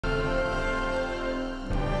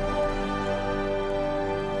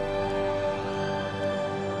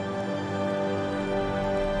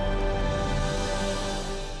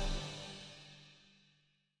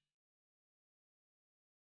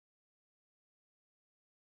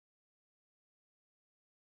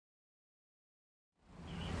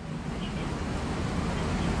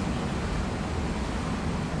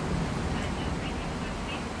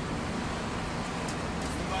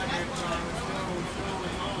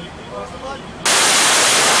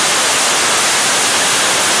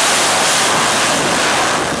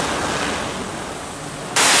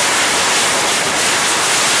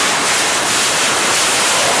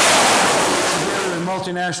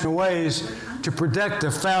Multinational ways to protect the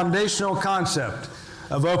foundational concept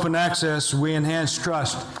of open access. We enhance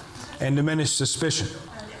trust and diminish suspicion.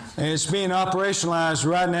 And it's being operationalized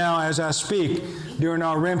right now as I speak during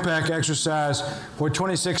our RIMPAC exercise, where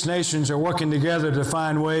 26 nations are working together to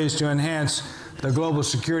find ways to enhance the global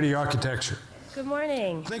security architecture. Good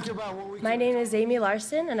morning. My name is Amy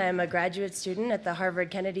Larson, and I'm a graduate student at the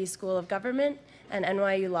Harvard Kennedy School of Government and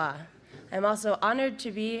NYU Law. I'm also honored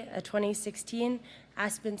to be a 2016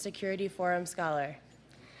 Aspen Security Forum Scholar.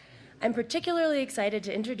 I'm particularly excited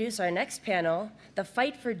to introduce our next panel, The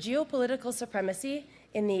Fight for Geopolitical Supremacy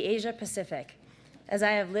in the Asia-Pacific, as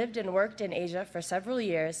I have lived and worked in Asia for several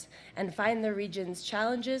years and find the region's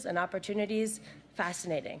challenges and opportunities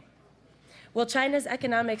fascinating. Will China's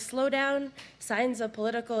economic slowdown, signs of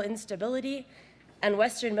political instability, and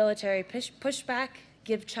Western military pushback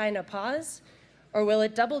give China pause, or will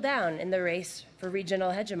it double down in the race for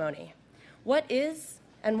regional hegemony? What is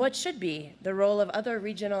and what should be the role of other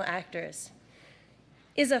regional actors?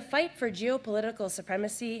 Is a fight for geopolitical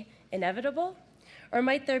supremacy inevitable, or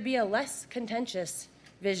might there be a less contentious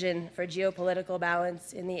vision for geopolitical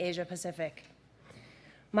balance in the Asia-Pacific?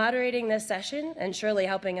 Moderating this session and surely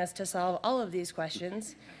helping us to solve all of these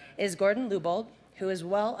questions is Gordon Lubold, who is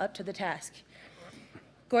well up to the task.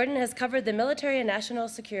 Gordon has covered the military and national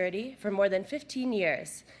security for more than 15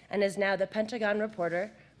 years and is now the Pentagon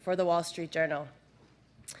reporter for the Wall Street Journal.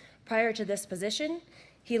 Prior to this position,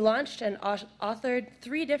 he launched and authored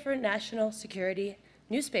 3 different national security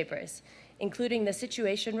newspapers, including the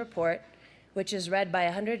Situation Report, which is read by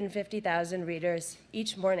 150,000 readers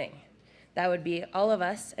each morning. That would be all of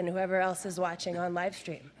us and whoever else is watching on live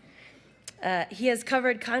stream. He has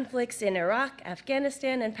covered conflicts in Iraq,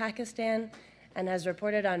 Afghanistan, and Pakistan, and has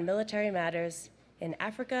reported on military matters in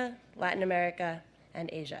Africa, Latin America, and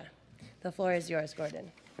Asia. The floor is yours,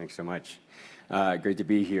 Gordon. Thanks so much. Great to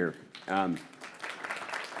be here.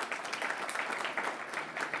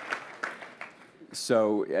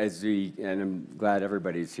 So and I'm glad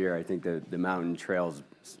everybody's here. I think the mountain trails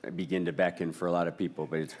begin to beckon for a lot of people,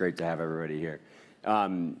 but it's great to have everybody here.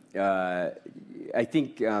 I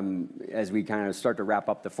think as we kind of start to wrap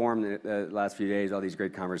up the forum the last few days, all these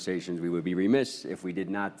great conversations, we would be remiss if we did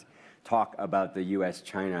not talk about the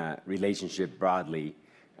U.S.-China relationship broadly.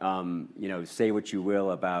 Say what you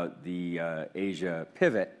will about the Asia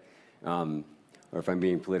pivot, or if I'm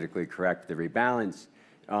being politically correct, the rebalance.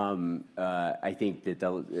 I think that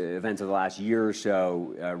the events of the last year or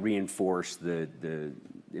so reinforce the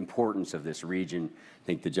importance of this region. I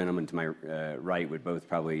think the gentleman to my right would both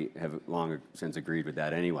probably have long since agreed with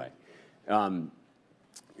that anyway. We've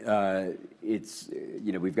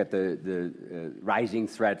got the rising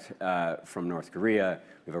threat from North Korea.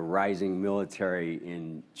 We have a rising military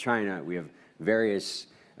in China. We have various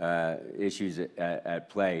issues at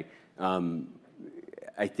play.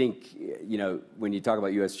 I think, when you talk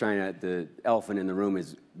about U.S.-China, the elephant in the room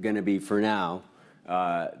is going to be, for now,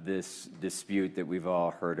 this dispute that we've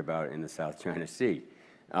all heard about in the South China Sea,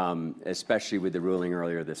 especially with the ruling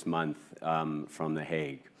earlier this month from The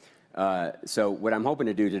Hague. So what I'm hoping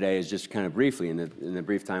to do today is just kind of briefly, in the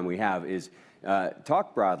brief time we have, is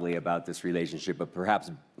talk broadly about this relationship, but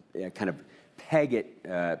perhaps kind of peg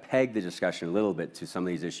the discussion a little bit to some of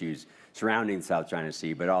these issues surrounding the South China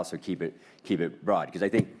Sea, but also keep it broad. Because I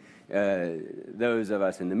think those of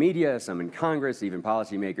us in the media, some in Congress, even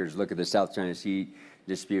policymakers, look at the South China Sea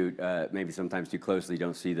dispute maybe sometimes too closely,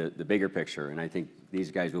 don't see the bigger picture. And I think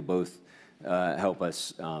these guys will both help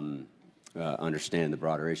us understand the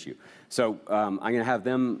broader issue. So I'm going to have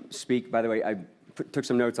them speak. By the way, I took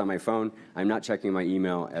some notes on my phone. I'm not checking my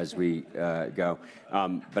email as we go.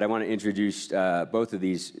 But I want to introduce both of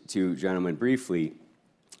these two gentlemen briefly.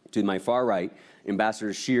 To my far right,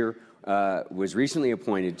 Ambassador Shear was recently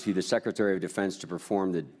appointed to the Secretary of Defense to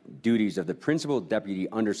perform the duties of the Principal Deputy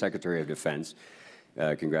Undersecretary of Defense.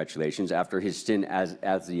 Congratulations, after his stint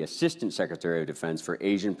as the Assistant Secretary of Defense for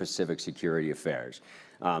Asian-Pacific Security Affairs.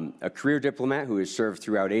 A career diplomat who has served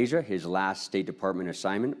throughout Asia, his last State Department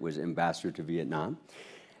assignment was Ambassador to Vietnam.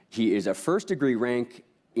 He is a first-degree rank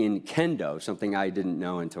in Kendo, something I didn't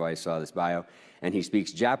know until I saw this bio, and he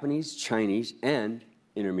speaks Japanese, Chinese, and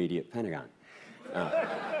Intermediate Pentagon.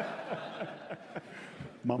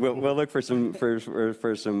 We'll look for some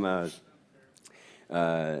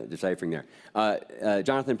deciphering there.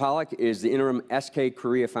 Jonathan Pollack is the interim SK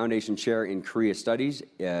Korea Foundation Chair in Korea Studies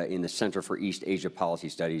in the Center for East Asia Policy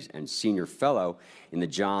Studies and Senior Fellow in the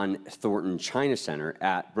John Thornton China Center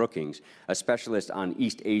at Brookings, a specialist on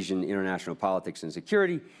East Asian international politics and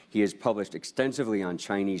security. He has published extensively on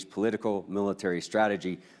Chinese political, military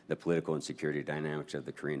strategy, the political and security dynamics of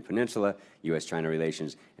the Korean Peninsula, U.S.-China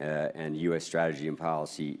relations, and U.S. strategy and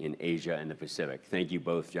policy in Asia and the Pacific. Thank you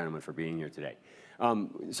both, gentlemen, for being here today.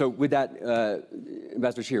 So with that,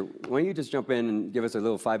 Ambassador Shear, why don't you just jump in and give us a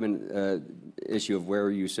little 5-minute issue of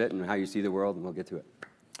where you sit and how you see the world, and we'll get to it.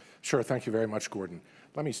 Sure. Thank you very much, Gordon.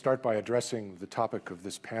 Let me start by addressing the topic of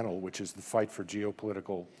this panel, which is the fight for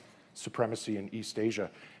geopolitical supremacy in East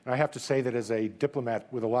Asia. And I have to say that as a diplomat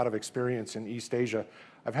with a lot of experience in East Asia,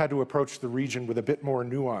 I've had to approach the region with a bit more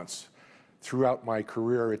nuance throughout my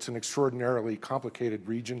career. It's an extraordinarily complicated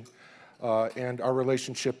region. And our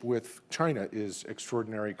relationship with China is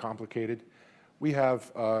extraordinarily complicated. We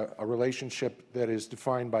have a relationship that is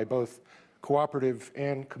defined by both cooperative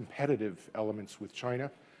and competitive elements with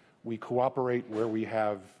China. We cooperate where we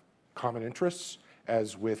have common interests,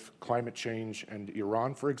 as with climate change and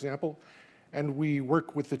Iran, for example. And we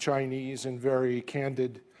work with the Chinese in very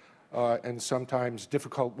candid and sometimes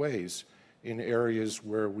difficult ways in areas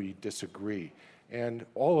where we disagree. And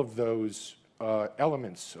all of those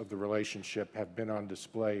elements of the relationship have been on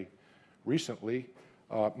display recently,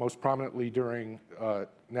 most prominently during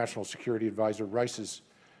National Security Advisor Rice's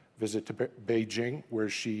visit to Beijing, where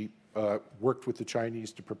she worked with the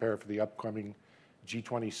Chinese to prepare for the upcoming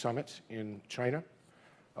G20 summit in China.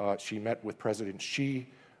 She met with President Xi,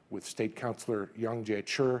 with State Councilor Yang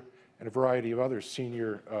Jiechi, and a variety of other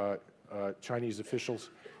senior Chinese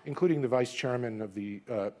officials, including the Vice Chairman of the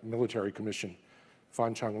Military Commission,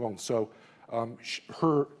 Fan Changlong. So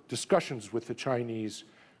her discussions with the Chinese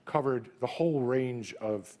covered the whole range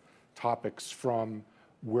of topics, from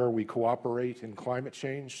where we cooperate in climate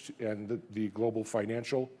change and the global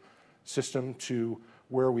financial system to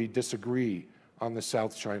where we disagree on the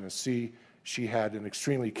South China Sea. She had an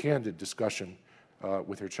extremely candid discussion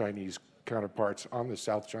with her Chinese counterparts on the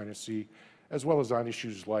South China Sea, as well as on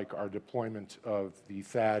issues like our deployment of the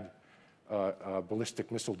THAAD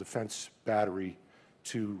ballistic missile defense battery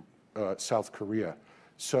to South Korea.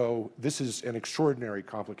 So this is an extraordinarily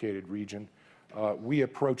complicated region. We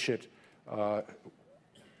approach it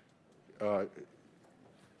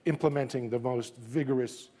implementing the most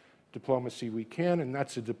vigorous diplomacy we can, and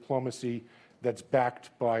that's a diplomacy that's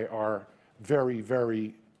backed by our very,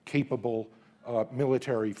 very capable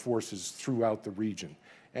military forces throughout the region.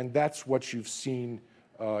 And that's what you've seen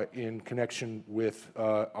in connection with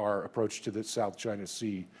our approach to the South China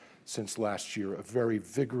Sea since last year, a very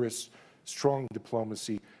vigorous, strong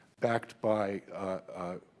diplomacy backed by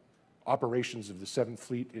operations of the 7th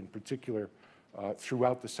Fleet in particular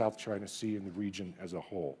throughout the South China Sea and the region as a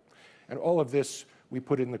whole. And all of this we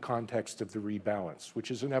put in the context of the rebalance,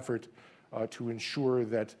 which is an effort to ensure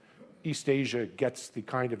that East Asia gets the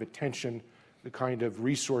kind of attention, the kind of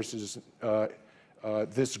resources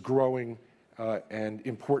this growing and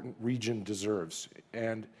important region deserves.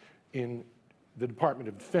 And in the Department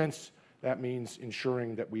of Defense, that means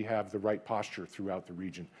ensuring that we have the right posture throughout the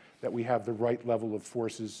region, that we have the right level of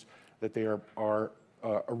forces, that they are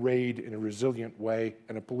arrayed in a resilient way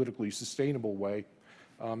and a politically sustainable way,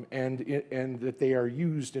 and that they are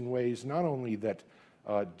used in ways not only that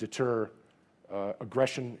deter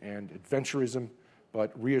aggression and adventurism,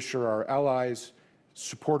 but reassure our allies,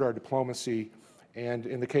 support our diplomacy, and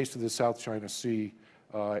in the case of the South China Sea,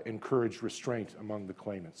 encourage restraint among the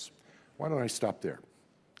claimants. Why don't I stop there?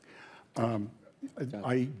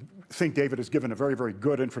 I think David has given a very, very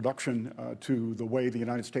good introduction to the way the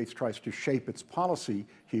United States tries to shape its policy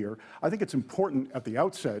here. I think it's important at the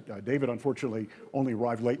outset. David, unfortunately, only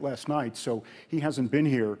arrived late last night, so he hasn't been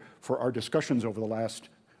here for our discussions over the last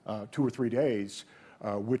 2 or 3 days,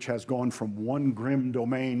 which has gone from one grim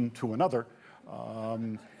domain to another,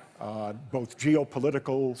 both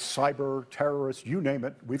geopolitical, cyber, terrorist, you name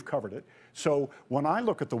it, we've covered it. So when I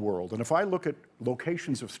look at the world, and if I look at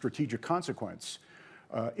locations of strategic consequence,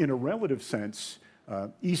 in a relative sense,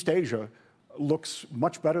 East Asia looks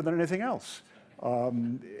much better than anything else.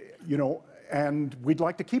 You know, and we'd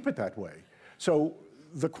like to keep it that way. So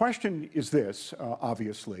the question is this,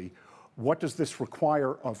 obviously, what does this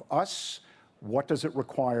require of us? What does it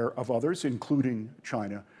require of others, including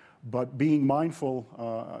China? But being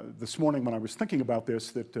mindful this morning when I was thinking about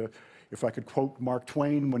this, that if I could quote Mark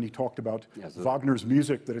Twain when he talked about Wagner's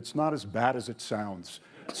music, that it's not as bad as it sounds.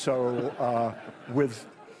 So with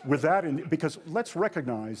that, because let's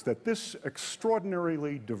recognize that this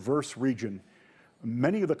extraordinarily diverse region,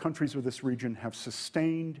 many of the countries of this region have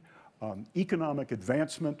sustained economic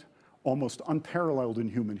advancement almost unparalleled in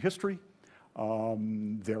human history.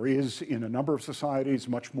 There is, in a number of societies,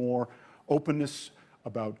 much more openness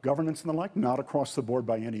about governance and the like, not across the board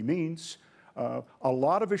by any means. A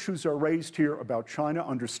lot of issues are raised here about China,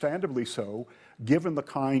 understandably so, given the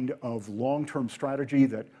kind of long-term strategy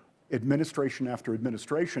that administration after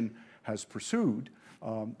administration has pursued.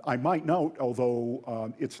 I might note,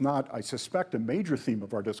 although it's not, I suspect, a major theme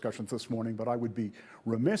of our discussions this morning, but I would be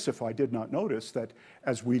remiss if I did not notice that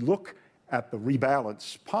as we look at the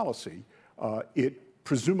rebalance policy, it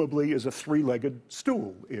presumably is a three-legged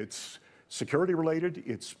stool. It's security related,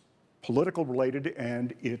 it's political related,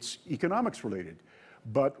 and it's economics related.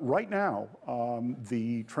 But right now,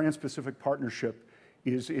 the Trans-Pacific Partnership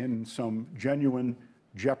is in some genuine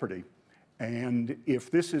jeopardy. And if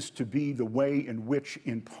this is to be the way in which,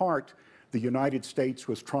 in part, the United States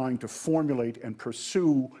was trying to formulate and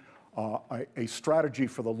pursue a strategy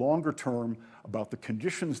for the longer term about the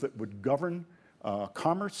conditions that would govern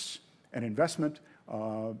commerce and investment,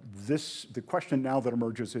 the question now that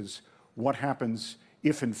emerges is what happens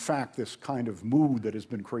if, in fact, this kind of mood that has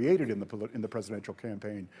been created in the presidential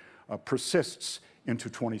campaign persists into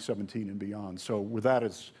 2017 and beyond. So with that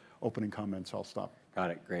as opening comments, I'll stop. Got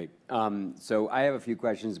it, great. So I have a few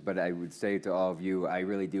questions, but I would say to all of you, I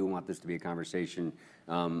really do want this to be a conversation.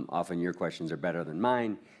 Often your questions are better than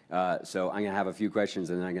mine. So I'm gonna have a few questions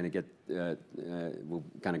and then I'm gonna get, we'll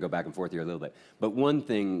kind of go back and forth here a little bit. But one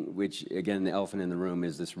thing, which again, the elephant in the room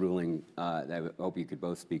is this ruling that I hope you could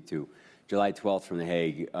both speak to. July 12th from The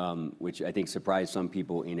Hague, which I think surprised some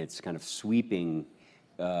people in its kind of sweeping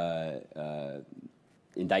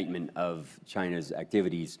indictment of China's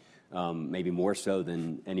activities, maybe more so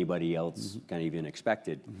than anybody else kind of even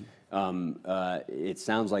expected. It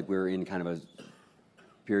sounds like we're in kind of a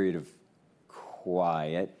period of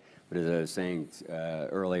quiet, but as I was saying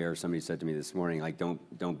earlier, somebody said to me this morning, like, don't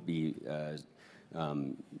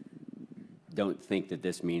think that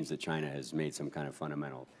this means that China has made some kind of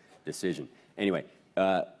fundamental decision. Anyway,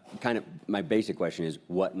 kind of my basic question is,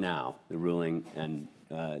 what now? The ruling, and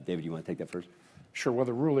David, you want to take that first? Sure. Well,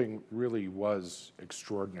 the ruling really was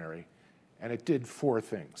extraordinary, and it did four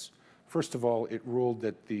things. First of all, it ruled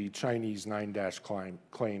that the Chinese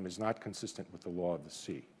 9-claim is not consistent with the law of the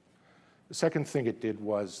sea. The second thing it did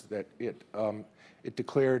was that it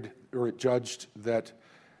declared, or it judged, that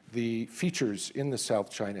the features in the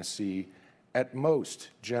South China Sea at most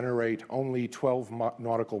generate only 12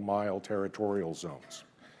 nautical mile territorial zones.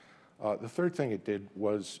 The third thing it did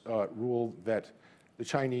was rule that the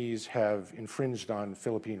Chinese have infringed on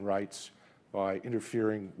Philippine rights by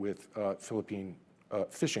interfering with Philippine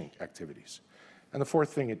fishing activities. And the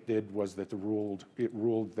fourth thing it did was that it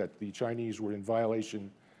ruled that the Chinese were in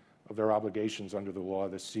violation of their obligations under the law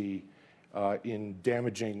of the sea in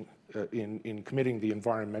committing the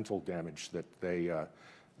environmental damage that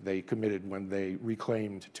they committed when they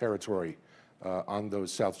reclaimed territory on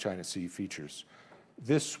those South China Sea features.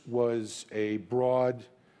 This was a broad,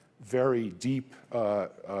 very deep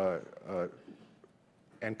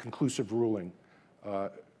and conclusive ruling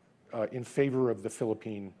in favor of the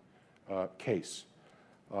Philippine case.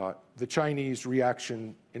 The Chinese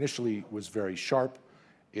reaction initially was very sharp.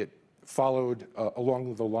 It followed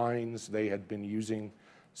along the lines they had been using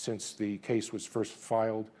since the case was first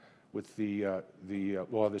filed with the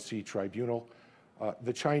Law of the Sea Tribunal.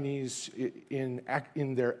 The Chinese, in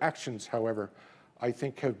their actions, however, I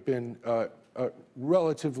think have been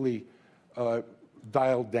relatively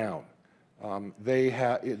dialed down. They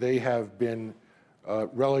have been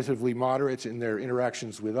relatively moderate in their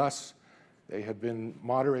interactions with us. They have been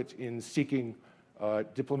moderate in seeking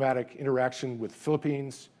diplomatic interaction with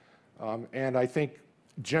Philippines. And I think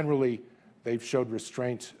generally they've showed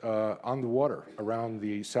restraint on the water around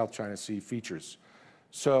the South China Sea features.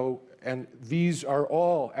 So, and these are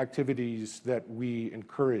all activities that we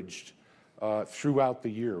encouraged throughout the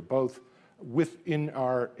year, both within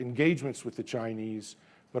our engagements with the Chinese,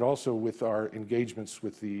 but also with our engagements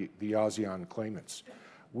with the ASEAN claimants.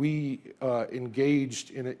 We engaged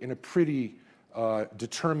in a pretty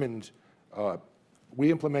determined, we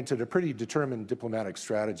implemented a pretty determined diplomatic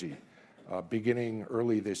strategy beginning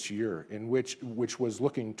early this year, which was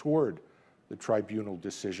looking toward the tribunal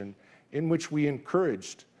decision, in which we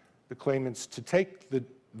encouraged the claimants to take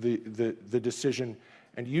the decision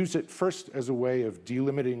and use it first as a way of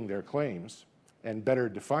delimiting their claims and better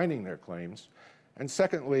defining their claims, and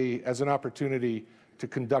secondly, as an opportunity to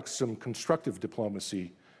conduct some constructive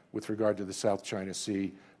diplomacy with regard to the South China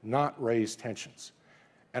Sea, not raise tensions.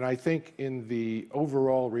 And I think in the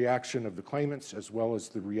overall reaction of the claimants, as well as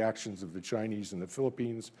the reactions of the Chinese and the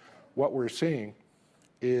Philippines, what we're seeing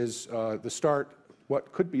is the start,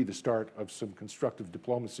 what could be the start of some constructive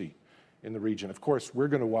diplomacy in the region. Of course, we're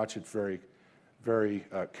going to watch it very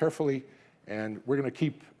carefully, and we're going to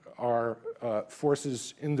keep our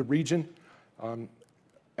forces in the region,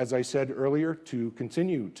 as I said earlier, to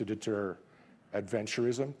continue to deter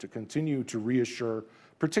adventurism, to continue to reassure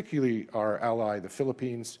particularly our ally, the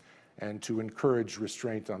Philippines, and to encourage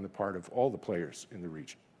restraint on the part of all the players in the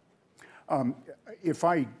region. I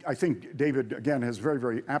think David, again, has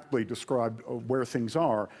very aptly described where things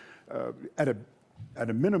are. At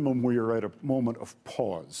a minimum, we are at a moment of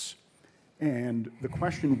pause. And the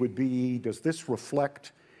question would be, does this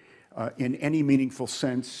reflect, in any meaningful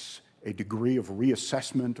sense, a degree of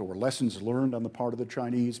reassessment or lessons learned on the part of the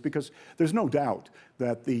Chinese? Because there's no doubt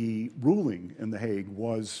that the ruling in The Hague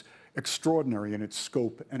was extraordinary in its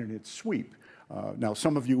scope and in its sweep. Now,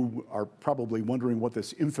 some of you are probably wondering what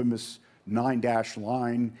this infamous 9-dash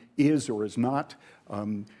line is or is not.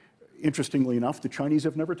 Interestingly enough, the Chinese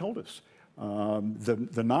have never told us.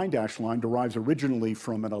 The 9-dash line derives originally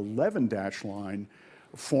from an 11-dash line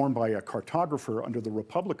formed by a cartographer under the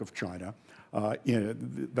Republic of China.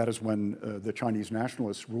 That is when the Chinese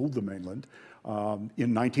nationalists ruled the mainland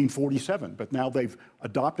in 1947. But now they've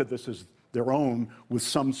adopted this as their own with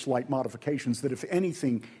some slight modifications that, if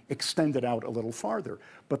anything, extended out a little farther.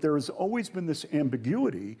 But there has always been this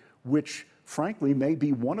ambiguity, which, frankly, may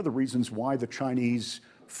be one of the reasons why the Chinese,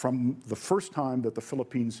 from the first time that the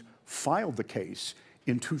Philippines filed the case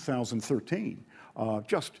in 2013,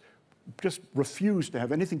 just refused to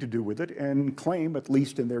have anything to do with it and claim, at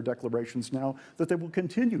least in their declarations now, that they will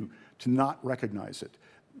continue to not recognize it.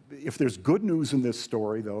 If there's good news in this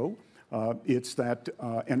story, though, it's that,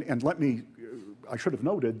 I should have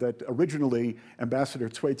noted that originally Ambassador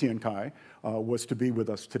Cui Tiankai was to be with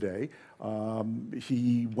us today.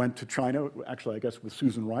 He went to China, actually, I guess, with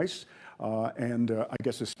Susan Rice, and I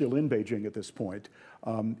guess is still in Beijing at this point.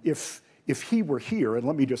 If he were here, and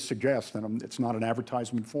let me just suggest, and it's not an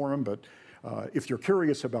advertisement for him, but if you're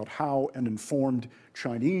curious about how an informed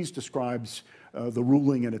Chinese describes the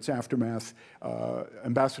ruling and its aftermath,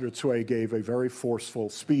 Ambassador Cui gave a very forceful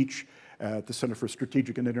speech at the Center for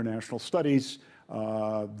Strategic and International Studies,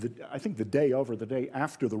 I think the day of or the day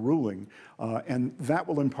after the ruling, and that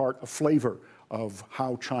will impart a flavor of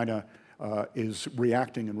how China is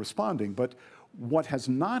reacting and responding. But what has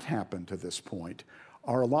not happened to this point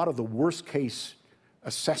are a lot of the worst case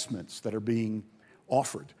assessments that are being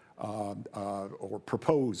offered or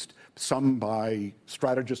proposed, some by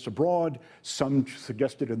strategists abroad, some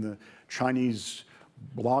suggested in the Chinese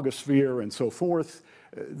blogosphere and so forth.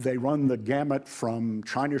 They run the gamut from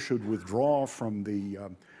China should withdraw from the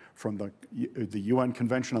UN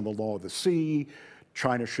Convention on the Law of the Sea,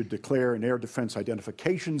 China should declare an air defense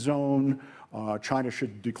identification zone, China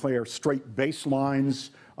should declare straight baselines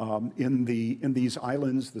in these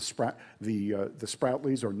islands, the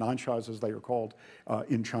Sproutleys, or Nanshas as they are called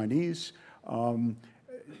in Chinese, and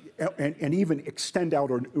even extend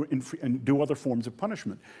out and do other forms of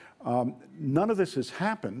punishment. None of this has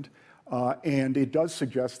happened, and it does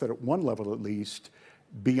suggest that at one level at least,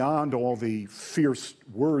 beyond all the fierce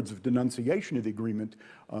words of denunciation of the agreement,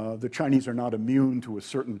 the Chinese are not immune to a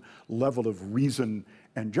certain level of reason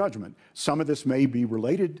and judgment. Some of this may be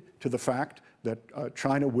related to the fact that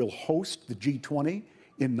China will host the G20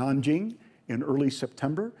 in Nanjing in early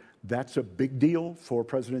September. That's a big deal for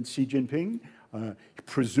President Xi Jinping.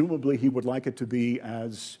 Presumably, he would like it to be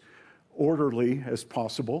as orderly as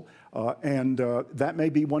possible, and that may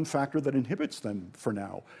be one factor that inhibits them for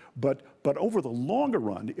now. But over the longer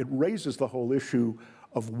run, it raises the whole issue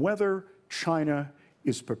of whether China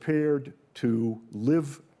is prepared to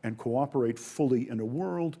live and cooperate fully in a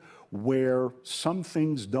world where some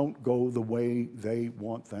things don't go the way they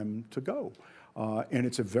want them to go. And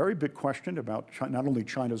it's a very big question about not only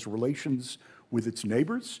China's relations with its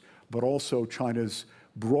neighbors, but also China's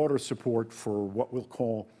broader support for what we'll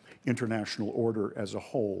call international order as a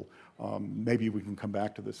whole. Maybe we can come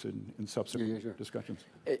back to this in subsequent discussions.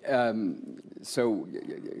 So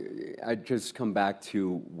I'd just come back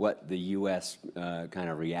to what the U.S. Kind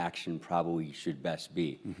of reaction probably should best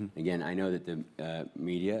be. Again, I know that the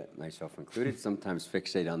media, myself included, sometimes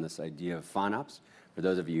fixate on this idea of FONOPs. For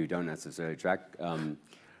those of you who don't necessarily track,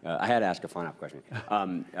 I had to ask a FONOP question.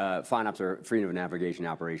 FONOPs are freedom of navigation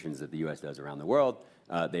operations that the U.S. does around the world.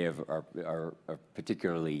 They are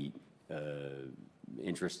particularly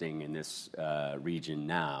interesting in this region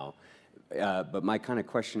now. But my kind of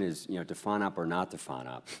question is, to FONOP or not to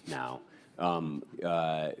FONOP now,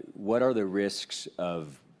 what are the risks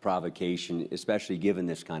of provocation, especially given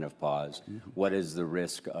this kind of pause? What is the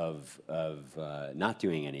risk of not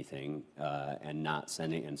doing anything and not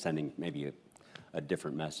sending maybe a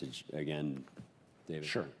different message? Again, David.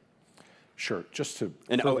 Sure. Sure. Just to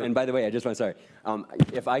and by the way, I just want to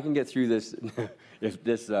if I can get through this, if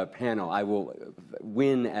this panel, I will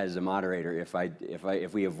win as a moderator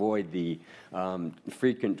if we avoid the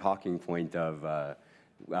frequent talking point of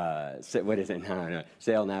what is it? No.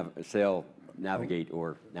 Sail, navigate,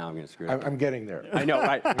 or now I'm going to screw it up. I'm getting there. I know,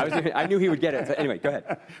 right? I knew he would get it. So anyway, go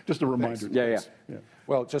ahead. Just a reminder. Yeah.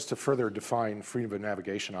 Well, just to further define freedom of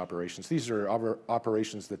navigation operations, these are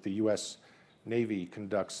operations that the U.S. Navy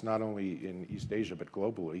conducts not only in East Asia but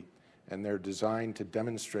globally, and they're designed to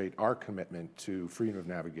demonstrate our commitment to freedom of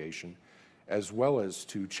navigation, as well as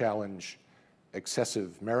to challenge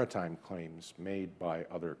excessive maritime claims made by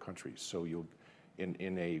other countries. So you'll, in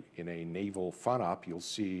a naval FONOP, you'll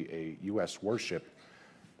see a U.S. warship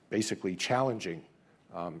basically challenging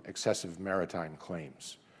excessive maritime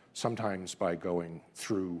claims, sometimes by going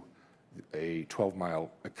through a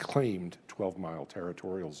claimed 12-mile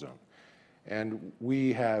territorial zone. And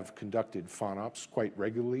we have conducted FONOPs quite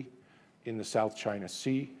regularly in the South China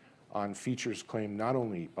Sea on features claimed not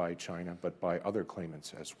only by China but by other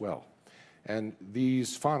claimants as well. And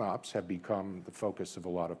these FONOPs have become the focus of a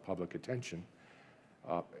lot of public attention,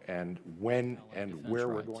 and when and where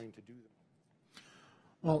we're going to do them.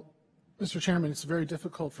 Well, Mr. Chairman, it's very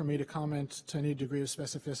difficult for me to comment to any degree of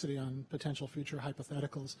specificity on potential future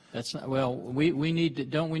hypotheticals. That's not, well, we need to,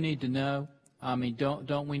 don't we need to know? I mean,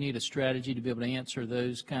 don't we need a strategy to be able to answer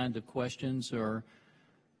those kinds of questions? Or,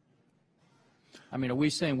 I mean, are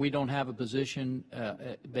we saying we don't have a position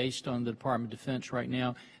based on the Department of Defense right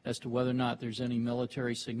now as to whether or not there's any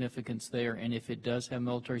military significance there, and if it does have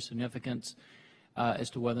military significance,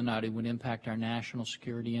 as to whether or not it would impact our national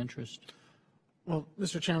security interest? Well,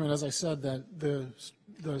 Mr. Chairman, as I said, that the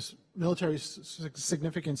military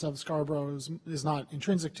significance of Scarborough is not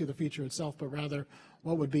intrinsic to the feature itself, but rather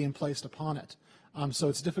what would be placed upon it. So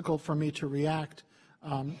it's difficult for me to react,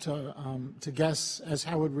 to guess as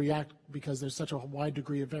how it would react, because there's such a wide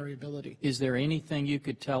degree of variability. Is there anything you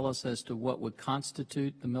could tell us as to what would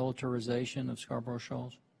constitute the militarization of Scarborough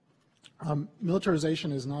Shoals?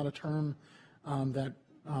 Militarization is not a term that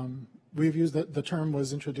we've used. The term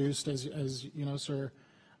was introduced, as you know, sir,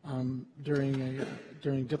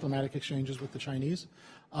 during diplomatic exchanges with the Chinese.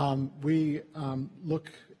 We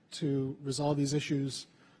look to resolve these issues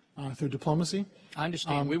through diplomacy. I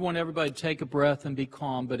understand. We want everybody to take a breath and be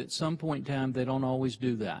calm, but at some point in time, they don't always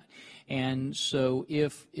do that. And so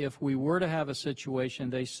if we were to have a situation,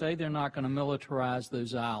 they say they're not going to militarize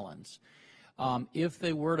those islands. If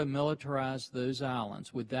they were to militarize those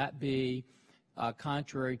islands, would that be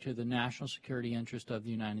contrary to the national security interest of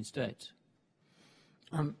the United States?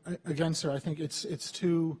 Again, sir, I think it's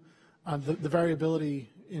too the variability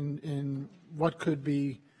in what could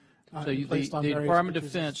be so the Department of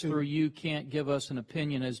Defense, through you, can't give us an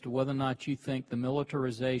opinion as to whether or not you think the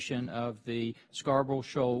militarization of the Scarborough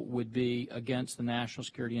Shoal would be against the national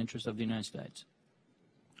security interest of the United States?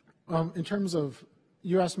 In terms of,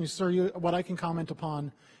 you asked me, sir, what I can comment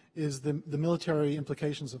upon is the military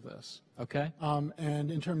implications of this. Okay. And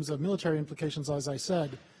in terms of military implications, as I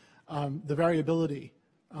said, the variability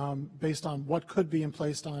based on what could be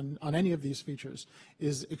placed on any of these features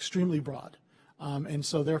is extremely broad. And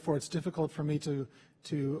so therefore it's difficult for me to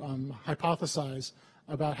hypothesize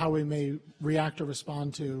about how we may react or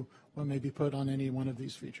respond to what may be put on any one of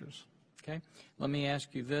these features. Okay. Let me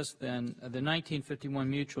ask you this then. The 1951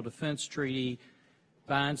 Mutual Defense Treaty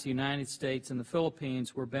binds the United States and the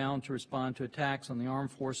Philippines were bound to respond to attacks on the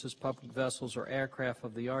armed forces, public vessels, or aircraft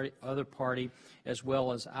of the other party, as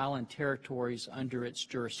well as island territories under its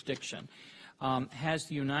jurisdiction. Has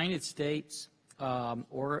the United States,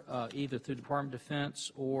 or either through the Department of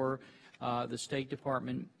Defense or the State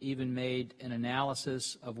Department, even made an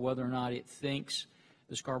analysis of whether or not it thinks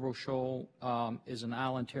the Scarborough Shoal is an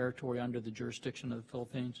island territory under the jurisdiction of the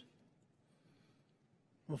Philippines?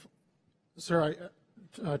 Well, sir,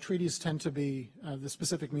 treaties tend to be, the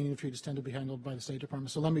specific meaning of treaties tend to be handled by the State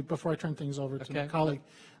Department. So let me, before I turn things over to my colleague,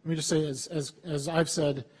 let me just say, as I've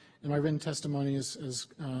said in my written testimony, as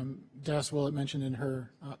Deas Willett mentioned in her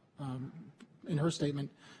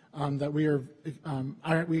statement, that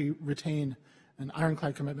we retain an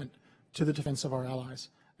ironclad commitment to the defense of our allies,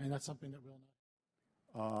 and that's something that we'll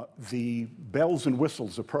know. The bells and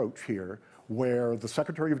whistles approach here, where the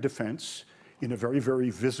Secretary of Defense, in a very, very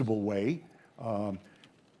visible way,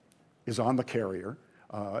 is on the carrier.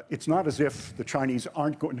 It's not as if the Chinese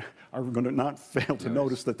are going to not fail to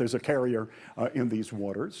notice that there's a carrier in these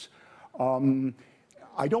waters.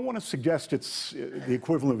 I don't want to suggest it's the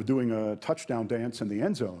equivalent of doing a touchdown dance in the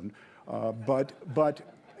end zone, but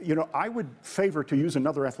you know, I would favor, to use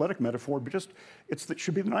another athletic metaphor, but just that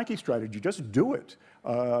should be the Nike strategy. Just do it.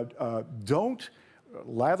 Don't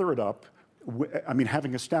lather it up. I mean,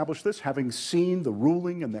 having established this, having seen the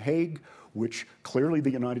ruling in The Hague, which clearly the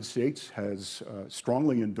United States has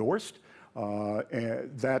strongly endorsed,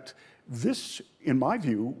 that this, in my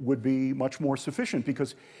view, would be much more sufficient,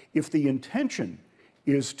 because if the intention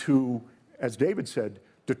is to, as David said,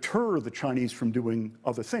 deter the Chinese from doing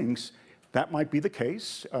other things, that might be the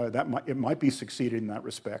case. It might be succeeded in that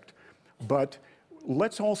respect. But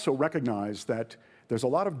let's also recognize that there's a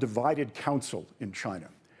lot of divided counsel in China,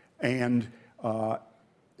 and a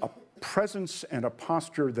presence and a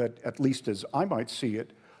posture that, at least as I might see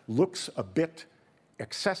it, looks a bit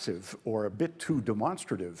excessive or a bit too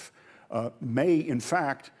demonstrative, may in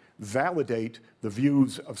fact validate the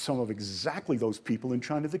views of some of exactly those people in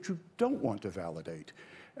China that you don't want to validate.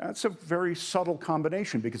 That's a very subtle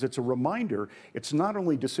combination, because it's a reminder it's not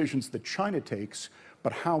only decisions that China takes,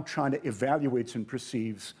 but how China evaluates and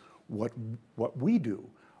perceives what we do.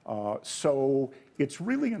 So it's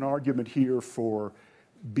really an argument here for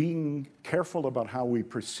being careful about how we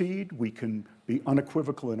proceed. We can be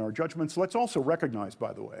unequivocal in our judgments. Let's also recognize,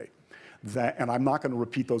 by the way, that, and I'm not going to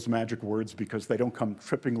repeat those magic words because they don't come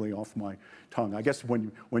trippingly off my tongue. I guess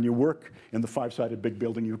when you work in the five-sided big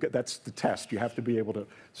building, that's the test. You have to be able to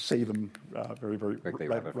say them very quickly,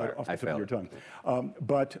 right off the tip of your tongue.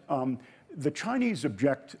 But the Chinese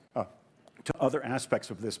object to other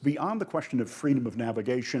aspects of this, beyond the question of freedom of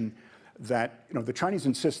navigation, that, you know, the Chinese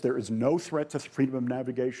insist there is no threat to freedom of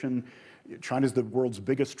navigation. China's the world's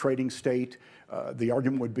biggest trading state. The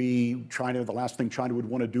argument would be the last thing China would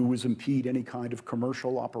want to do is impede any kind of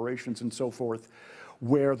commercial operations and so forth.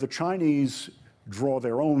 Where the Chinese draw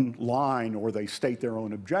their own line or they state their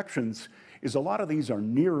own objections is a lot of these are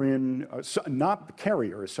near in, not the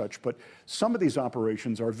carrier as such, but some of these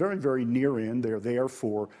operations are very, very near in. They're there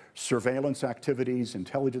for surveillance activities,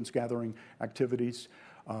 intelligence gathering activities.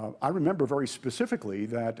 I remember very specifically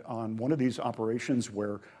that on one of these operations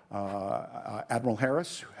where Admiral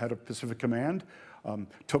Harris, head of Pacific Command,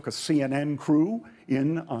 took a CNN crew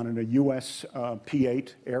in on a US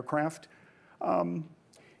P-8 aircraft.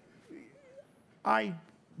 I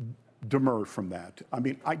demur from that. I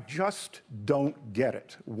mean, I just don't get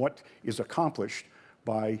it, what is accomplished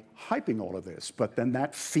by hyping all of this. But then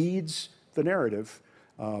that feeds the narrative.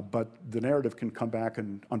 But the narrative can come back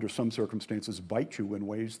and, under some circumstances, bite you in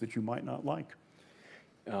ways that you might not like.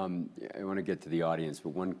 I want to get to the audience, but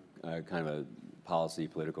one kind of a policy,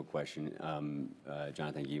 political question. John,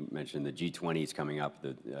 I think you mentioned the G20 is coming up.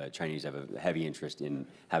 The Chinese have a heavy interest in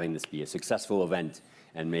having this be a successful event,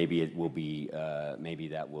 and maybe it will be, maybe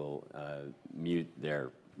that will mute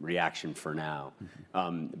their reaction for now.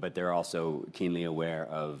 But they're also keenly aware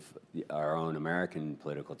of our own American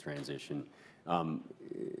political transition.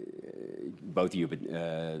 Both of you, but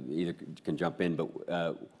either can jump in. But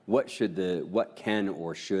what can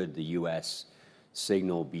or should the U.S.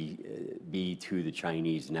 signal be to the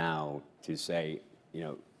Chinese now to say, you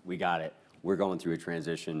know, we got it. We're going through a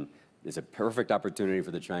transition. It's a perfect opportunity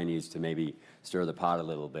for the Chinese to maybe stir the pot a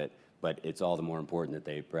little bit, but it's all the more important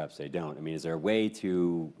that perhaps they don't. I mean, is there a way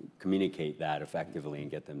to communicate that effectively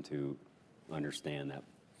and get them to understand that?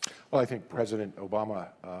 Well, I think President Obama,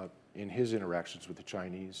 in his interactions with the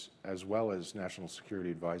Chinese, as well as National Security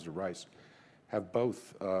Advisor Rice, have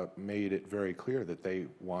both made it very clear that they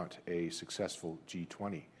want a successful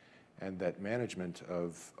G20, and that management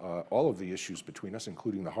of all of the issues between us,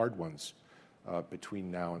 including the hard ones between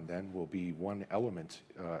now and then, will be one element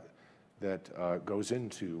that goes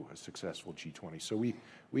into a successful G20. So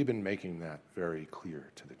we've been making that very clear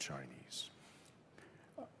to the Chinese.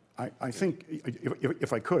 I think,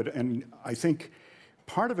 if I could, and I think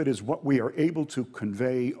part of it is what we are able to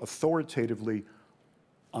convey authoritatively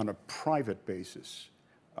on a private basis.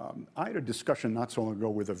 I had a discussion not so long ago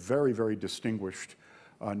with a very, very distinguished,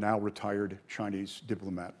 now retired Chinese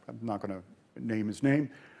diplomat. I'm not going to name his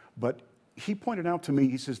name, but he pointed out to me,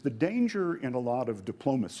 he says, the danger in a lot of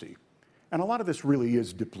diplomacy, and a lot of this really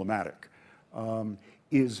is diplomatic,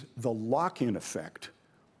 is the lock-in effect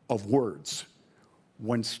of words.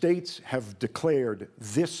 When states have declared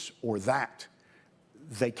this or that,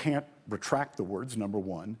 they can't retract the words, number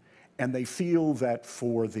one, and they feel that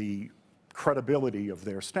for the credibility of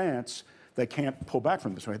their stance, they can't pull back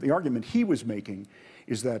from this. Right? The argument he was making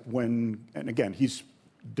is that when, and again, he's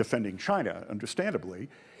defending China, understandably,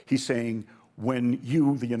 he's saying, when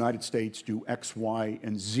you, the United States, do X, Y,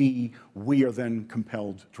 and Z, we are then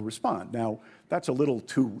compelled to respond. Now, that's a little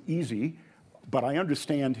too easy, but I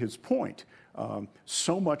understand his point.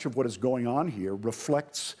 So much of what is going on here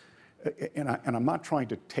reflects and I'm not trying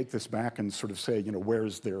to take this back and sort of say, you know,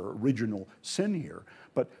 where's their original sin here,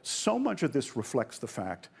 but so much of this reflects the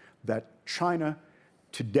fact that China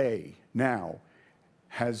today, now,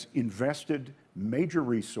 has invested major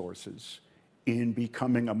resources in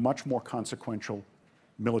becoming a much more consequential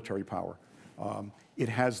military power. It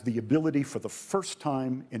has the ability for the first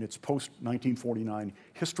time in its post-1949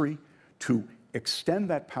 history to extend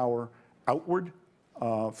that power outward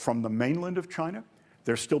from the mainland of China.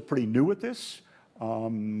 They're still pretty new at this.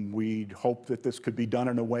 We'd hope that this could be done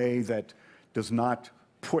in a way that does not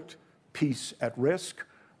put peace at risk.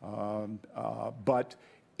 But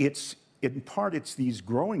in part, it's these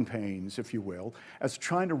growing pains, if you will, as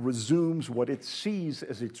China resumes what it sees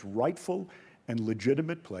as its rightful and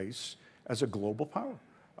legitimate place as a global power.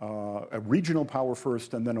 A regional power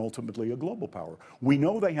first, and then ultimately a global power. We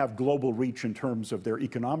know they have global reach in terms of their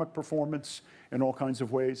economic performance in all kinds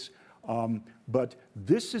of ways, but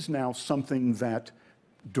this is now something that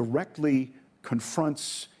directly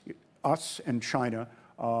confronts us and China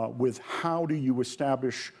with how do you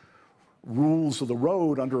establish rules of the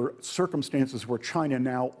road under circumstances where China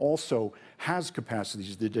now also has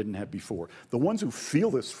capacities they didn't have before. The ones who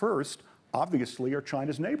feel this first, obviously, are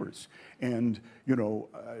China's neighbors. And, you know,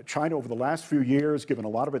 China over the last few years, given a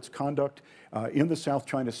lot of its conduct in the South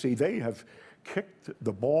China Sea, they have kicked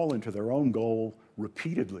the ball into their own goal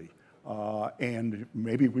repeatedly. And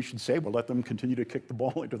maybe we should say, well, let them continue to kick the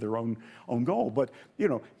ball into their own goal. But, you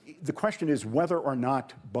know, the question is whether or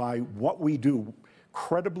not by what we do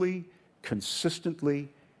credibly, consistently,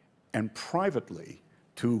 and privately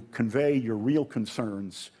to convey your real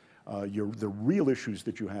concerns, the real issues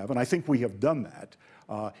that you have, and I think we have done that,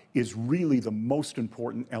 is really the most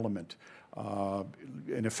important element.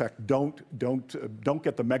 In effect, don't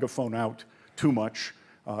get the megaphone out too much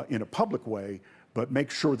in a public way, but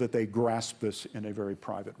make sure that they grasp this in a very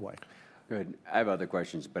private way. Good. I have other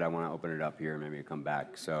questions, but I want to open it up here and maybe come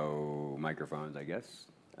back. So microphones, I guess.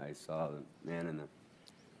 I saw the man in the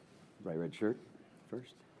bright red shirt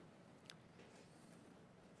first.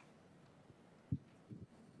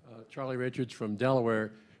 Charlie Richards from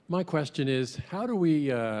Delaware. My question is, how do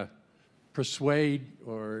we persuade,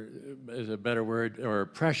 or is a better word, or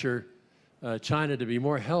pressure China to be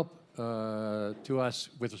more help to us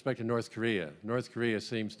with respect to North Korea? North Korea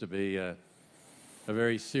seems to be a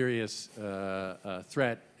very serious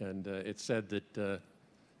threat, and it's said that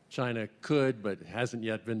China could, but hasn't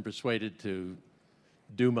yet been persuaded to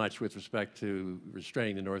do much with respect to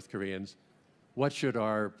restraining the North Koreans. What should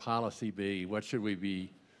our policy be? What should we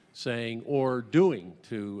be saying or doing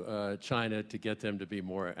to China to get them to be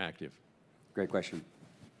more active? Great question.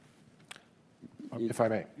 If I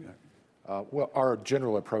may. Well, our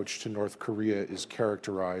general approach to North Korea is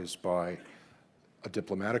characterized by a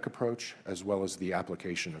diplomatic approach as well as the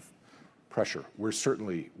application of pressure. We're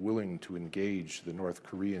certainly willing to engage the North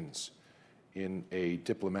Koreans in a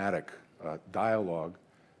diplomatic dialogue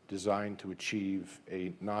designed to achieve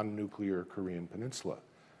a non-nuclear Korean peninsula.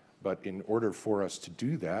 But in order for us to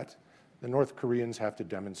do that, the North Koreans have to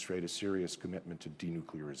demonstrate a serious commitment to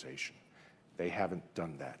denuclearization. They haven't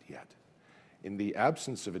done that yet. In the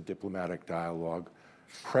absence of a diplomatic dialogue,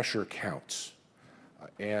 pressure counts.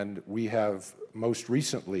 And we have most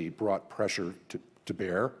recently brought pressure to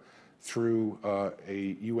bear through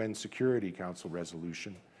a UN Security Council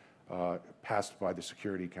resolution passed by the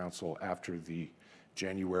Security Council after the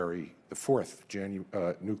January, the 4th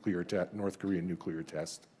North Korean nuclear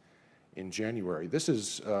test in January. This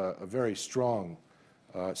is a very strong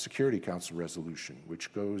Security Council resolution,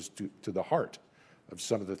 which goes to the heart of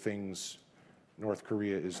some of the things North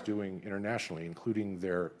Korea is doing internationally, including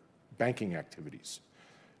their banking activities.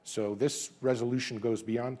 So this resolution goes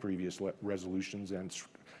beyond previous resolutions and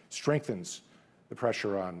strengthens the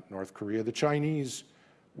pressure on North Korea. The Chinese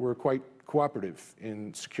were quite cooperative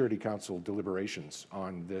in Security Council deliberations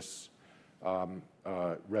on this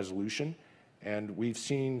resolution, and we've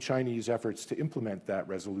seen Chinese efforts to implement that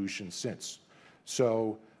resolution since.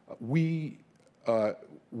 So we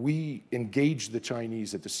engage the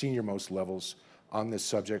Chinese at the senior-most levels on this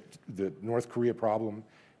subject. The North Korea problem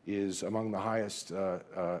is among the highest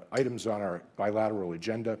items on our bilateral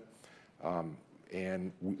agenda,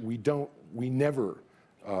 and we never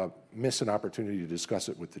miss an opportunity to discuss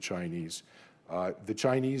it with the Chinese. The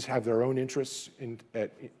Chinese have their own interests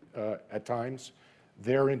at times.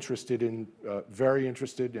 They're very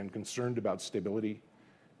interested and concerned about stability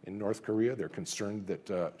in North Korea. They're concerned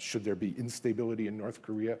that should there be instability in North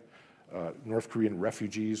Korea, North Korean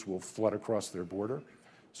refugees will flood across their border.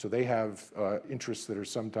 So they have interests that are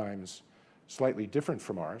sometimes slightly different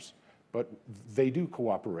from ours. but they do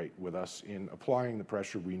cooperate with us in applying the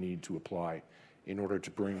pressure we need to apply in order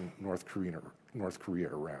to bring North Korea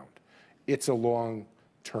around. It's a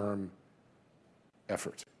long-term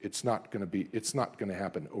effort. It's not going to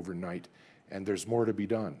happen overnight, and there's more to be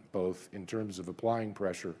done, both in terms of applying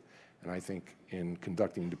pressure and I think in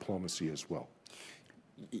conducting diplomacy as well.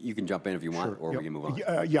 You can jump in if you want, or we can move on.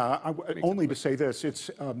 Only to say this, it's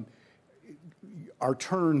our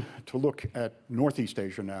turn to look at Northeast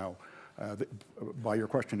Asia now, by your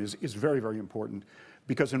question, is very, very important,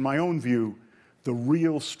 because in my own view, the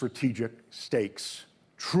real strategic stakes,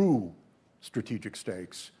 true strategic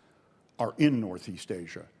stakes, are in Northeast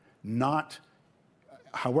Asia, not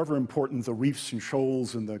however important the reefs and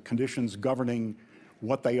shoals and the conditions governing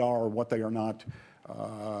what they are or what they are not,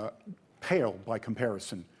 pale by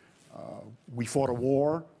comparison. We fought a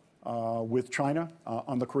war with China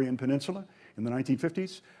on the Korean Peninsula in the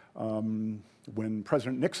 1950s. When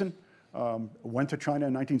President Nixon went to China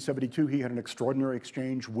in 1972, he had an extraordinary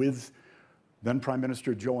exchange with then Prime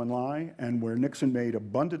Minister Zhou Enlai, and where Nixon made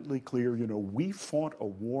abundantly clear, we fought a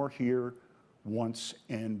war here once,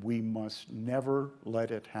 and we must never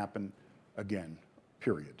let it happen again,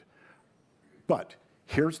 period. But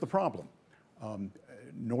here's the problem.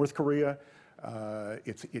 North Korea,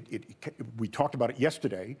 we talked about it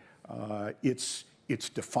yesterday. It's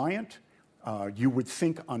defiant. You would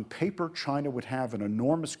think on paper China would have an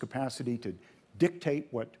enormous capacity to dictate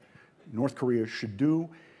what North Korea should do.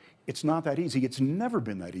 It's not that easy. It's never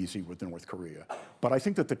been that easy with North Korea. But I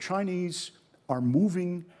think that the Chinese are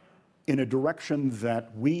moving in a direction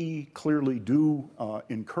that we clearly do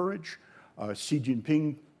encourage. Xi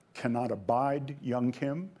Jinping cannot abide young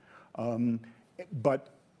Kim,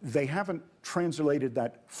 but they haven't translated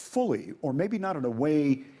that fully, or maybe not in a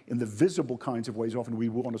way, in the visible kinds of ways often we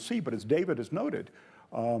want to see. But as David has noted,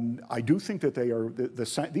 I do think that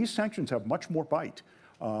these sanctions have much more bite.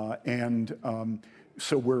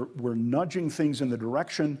 So we're nudging things in the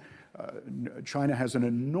direction. China has an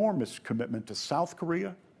enormous commitment to South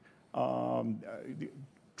Korea,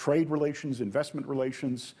 trade relations, investment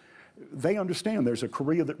relations. They understand there's a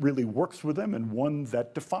Korea that really works with them and one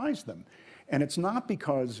that defies them. And it's not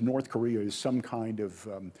because North Korea is some kind of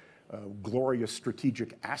glorious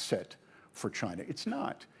strategic asset for China. It's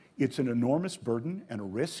not. It's an enormous burden and a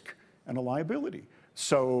risk and a liability.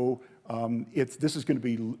 So this is going to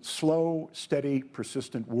be slow, steady,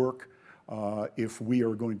 persistent work if we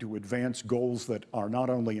are going to advance goals that are not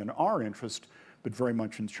only in our interest, but very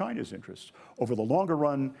much in China's interest. Over the longer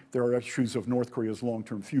run, there are issues of North Korea's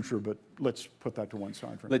long-term future, but let's put that to one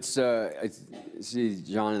side for now. Let's see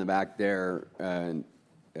John in the back there,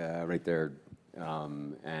 right there,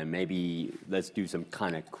 and maybe let's do some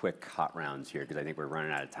kind of quick hot rounds here, because I think we're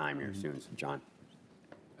running out of time here soon. So John.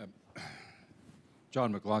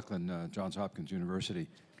 John McLaughlin, Johns Hopkins University.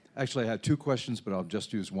 Actually, I had two questions, but I'll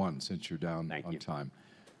just use one since you're down on time.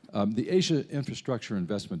 The Asia Infrastructure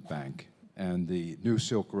Investment Bank and the new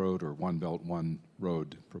Silk Road or One Belt, One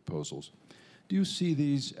Road proposals, do you see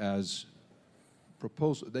these as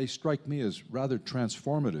proposals? They strike me as rather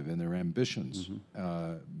transformative in their ambitions,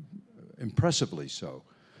 impressively so.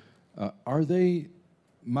 Are they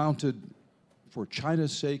mounted for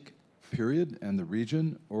China's sake, period, and the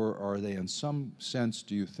region, or are they in some sense,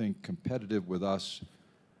 do you think, competitive with us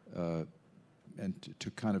and to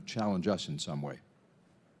kind of challenge us in some way?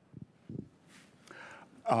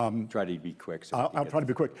 Try to be quick. So I'll try to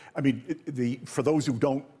be quick. I mean, for those who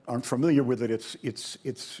aren't familiar with it,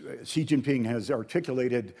 Xi Jinping has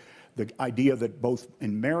articulated the idea that both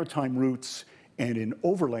in maritime routes and in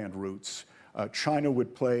overland routes, China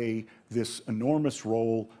would play this enormous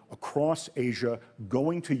role across Asia,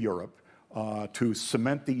 going to Europe to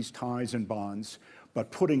cement these ties and bonds, but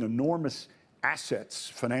putting enormous assets,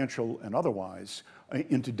 financial and otherwise,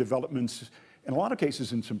 into developments, in a lot of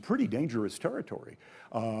cases in some pretty dangerous territory,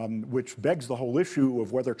 which begs the whole issue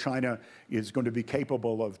of whether China is going to be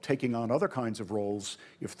capable of taking on other kinds of roles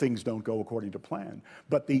if things don't go according to plan.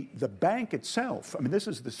 But the bank itself, I mean, this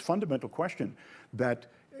is this fundamental question that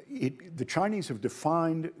the Chinese have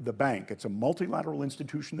defined the bank. It's a multilateral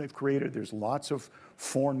institution they've created. There's lots of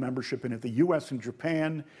foreign membership in it. The US and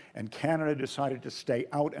Japan and Canada decided to stay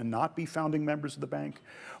out and not be founding members of the bank.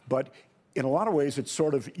 But in a lot of ways, it's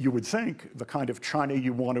sort of, you would think, the kind of China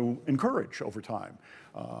you want to encourage over time.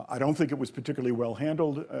 I don't think it was particularly well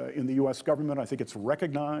handled in the US government. I think it's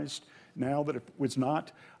recognized now that it was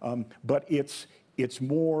not. But it's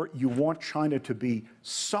more, you want China to be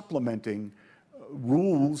supplementing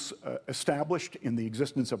rules established in the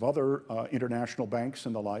existence of other international banks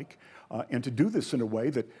and the like, and to do this in a way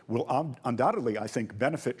that will undoubtedly, I think,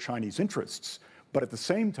 benefit Chinese interests, but at the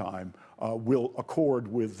same time will accord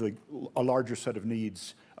with a larger set of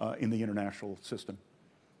needs in the international system.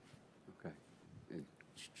 Okay.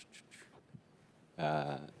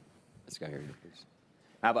 This guy here, please.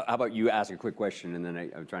 How about you ask a quick question, and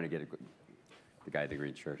then I'm trying to get the guy in the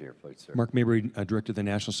green shirt here, please, sir. Mark Mabry, Director of the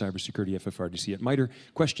National Cybersecurity FFRDC at MITRE.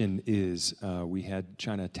 Question is, we had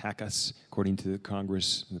China attack us, according to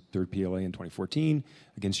Congress, the third PLA in 2014,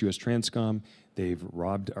 against U.S. Transcom. They've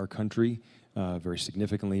robbed our country very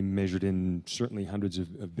significantly, measured in certainly hundreds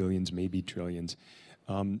of billions, maybe trillions.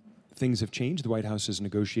 Things have changed. The White House has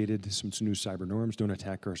negotiated some new cyber norms. Don't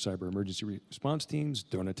attack our cyber emergency response teams.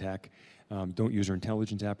 Don't use our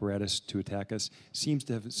intelligence apparatus to attack us. Seems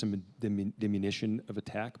to have some diminution of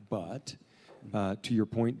attack, but to your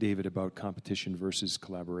point, David, about competition versus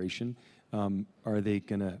collaboration, are they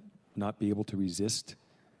going to not be able to resist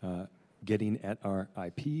getting at our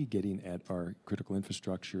IP, getting at our critical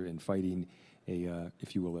infrastructure, and fighting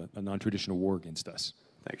if you will, a non-traditional war against us?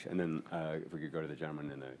 Thanks. And then if we could go to the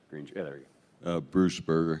gentleman in the green shirt. Yeah, there we go. Bruce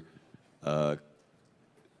Berger.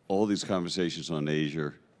 All these conversations on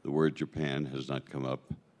Asia, the word Japan has not come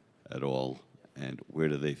up at all. And where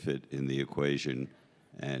do they fit in the equation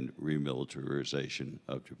and remilitarization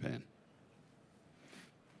of Japan?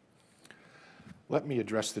 Let me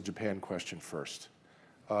address the Japan question first.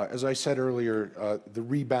 As I said earlier, the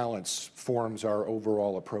rebalance forms our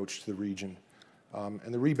overall approach to the region.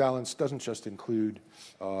 And the rebalance doesn't just include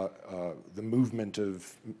the movement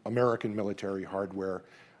of American military hardware.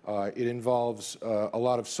 It involves a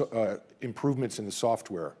lot of improvements in the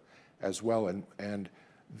software as well, and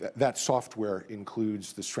that software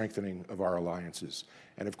includes the strengthening of our alliances.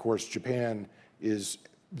 And of course,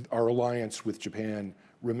 our alliance with Japan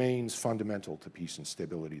remains fundamental to peace and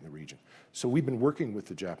stability in the region. So we've been working with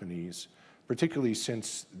the Japanese, particularly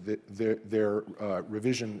since their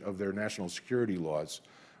revision of their national security laws,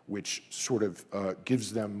 which sort of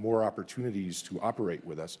gives them more opportunities to operate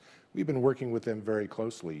with us. We've been working with them very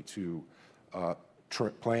closely to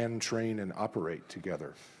plan, train, and operate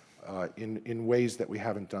together in ways that we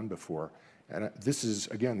haven't done before. And this is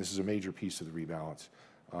a major piece of the rebalance,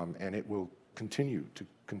 and it will continue to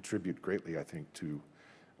contribute greatly, I think, to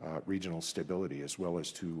regional stability as well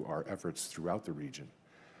as to our efforts throughout the region.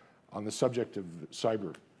 On the subject of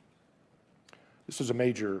cyber, this is a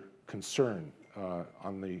major concern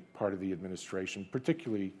on the part of the administration,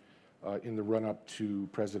 particularly in the run-up to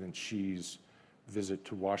President Xi's visit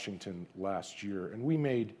to Washington last year. And we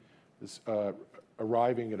made this,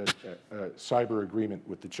 arriving at a cyber agreement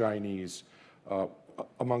with the Chinese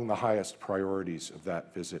among the highest priorities of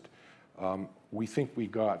that visit. We think we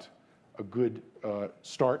got a good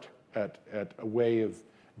start at a way of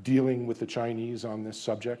dealing with the Chinese on this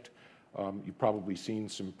subject. You've probably seen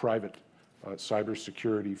some private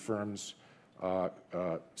cybersecurity firms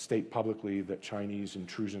state publicly that Chinese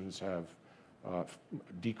intrusions have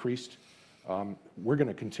decreased. We're going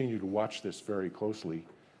to continue to watch this very closely,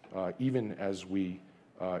 even as we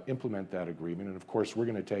implement that agreement. And of course, we're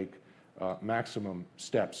going to take maximum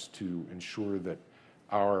steps to ensure that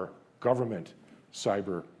our government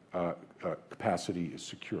cyber capacity is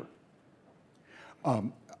secure.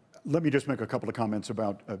 Let me just make a couple of comments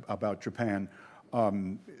about Japan.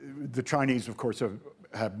 The Chinese, of course,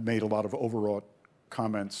 have made a lot of overwrought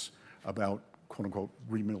comments about quote-unquote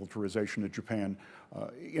remilitarization of Japan.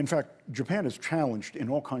 In fact, Japan is challenged in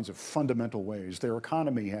all kinds of fundamental ways. Their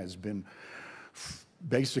economy has been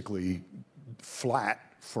basically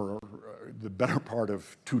flat for the better part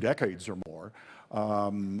of 2 decades or more.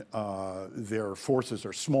 Their forces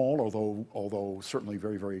are small, although certainly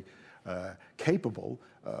very, very capable.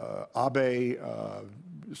 Abe,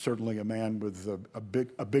 certainly a man with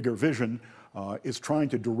a bigger vision, is trying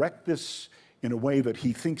to direct this in a way that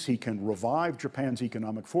he thinks he can revive Japan's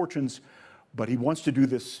economic fortunes, but he wants to do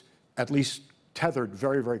this at least tethered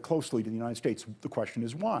very, very closely to the United States. The question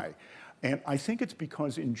is why? And I think it's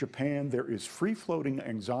because in Japan there is free-floating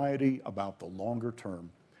anxiety about the longer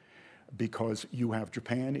term, because you have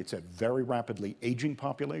Japan, it's a very rapidly aging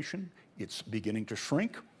population, it's beginning to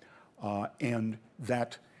shrink, and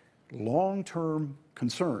that long-term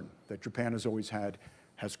concern that Japan has always had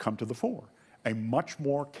has come to the fore. A much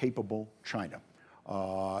more capable China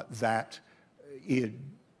that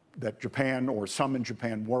Japan, or some in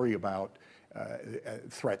Japan, worry about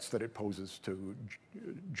threats that it poses to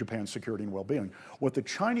Japan's security and well-being. What the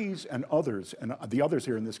Chinese and others, and the others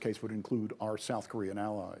here in this case would include our South Korean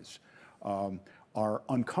allies, are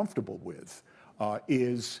uncomfortable with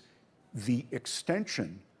is the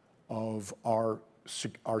extension of our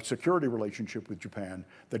our security relationship with Japan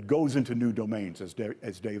that goes into new domains, as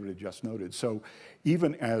David had just noted. So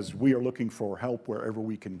even as we are looking for help wherever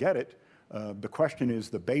we can get it, the question is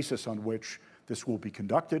the basis on which this will be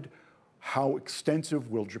conducted, how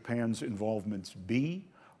extensive will Japan's involvements be,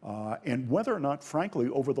 and whether or not, frankly,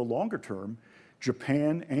 over the longer term,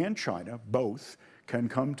 Japan and China both can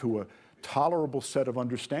come to a tolerable set of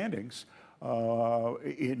understandings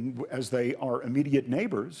as they are immediate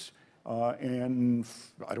neighbors and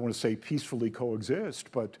I don't want to say peacefully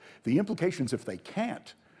coexist, but the implications, if they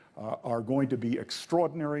can't, are going to be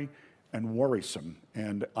extraordinary and worrisome.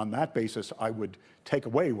 And on that basis, I would take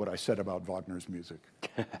away what I said about Wagner's music.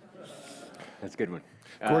 That's a good one.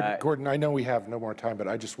 Gordon, I know we have no more time, but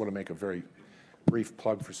I just want to make a very brief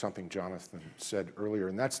plug for something Jonathan said earlier,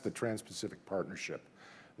 and that's the Trans-Pacific Partnership.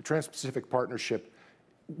 The Trans-Pacific Partnership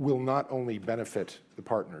will not only benefit the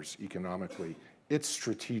partners economically, it's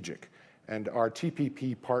strategic. And our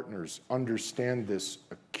TPP partners understand this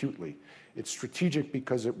acutely. It's strategic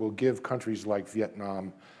because it will give countries like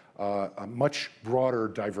Vietnam a much broader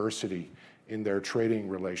diversity in their trading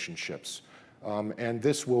relationships. And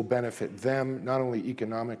this will benefit them not only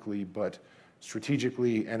economically, but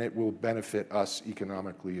strategically, and it will benefit us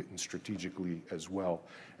economically and strategically as well.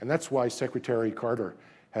 And that's why Secretary Carter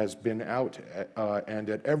has been out and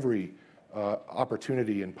at every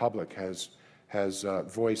opportunity in public has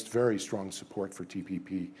voiced very strong support for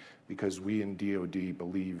TPP, because we in DOD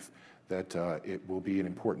believe that it will be an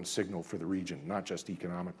important signal for the region, not just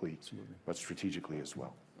economically, but strategically as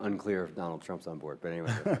well. Unclear if Donald Trump's on board, but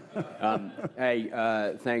anyway.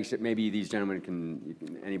 Hey, thanks. Maybe these gentlemen can,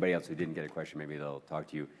 anybody else who didn't get a question, maybe they'll talk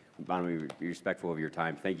to you. Why don't we be respectful of your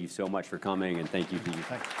time. Thank you so much for coming, and thank you for